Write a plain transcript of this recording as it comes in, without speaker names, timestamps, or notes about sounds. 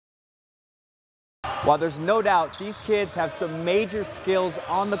While there's no doubt these kids have some major skills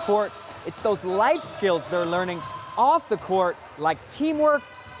on the court, it's those life skills they're learning off the court, like teamwork,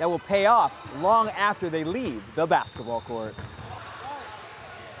 that will pay off long after they leave the basketball court.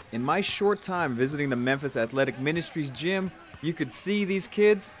 In my short time visiting the Memphis Athletic Ministries gym, you could see these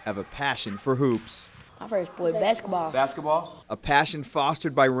kids have a passion for hoops. I first played basketball. Basketball? A passion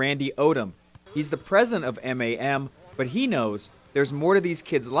fostered by Randy Odom. He's the president of MAM, but he knows there's more to these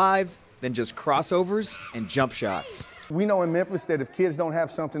kids' lives than just crossovers and jump shots. We know in Memphis that if kids don't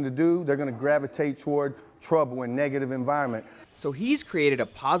have something to do, they're going to gravitate toward trouble and negative environment. So he's created a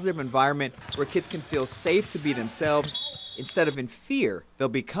positive environment where kids can feel safe to be themselves. Instead of in fear, they'll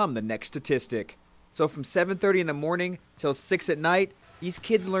become the next statistic. So from 7:30 in the morning till 6 at night, these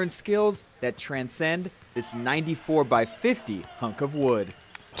kids learn skills that transcend this 94 by 50 hunk of wood.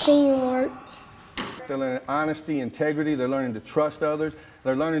 Teamwork. They're learning honesty, integrity. They're learning to trust others.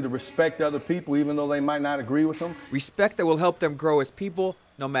 They're learning to respect other people even though they might not agree with them. Respect that will help them grow as people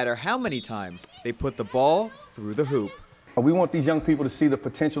no matter how many times they put the ball through the hoop. We want these young people to see the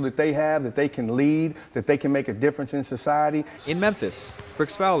potential that they have, that they can lead, that they can make a difference in society. In Memphis,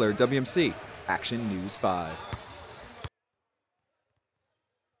 Brix, Fowler, WMC, Action News 5.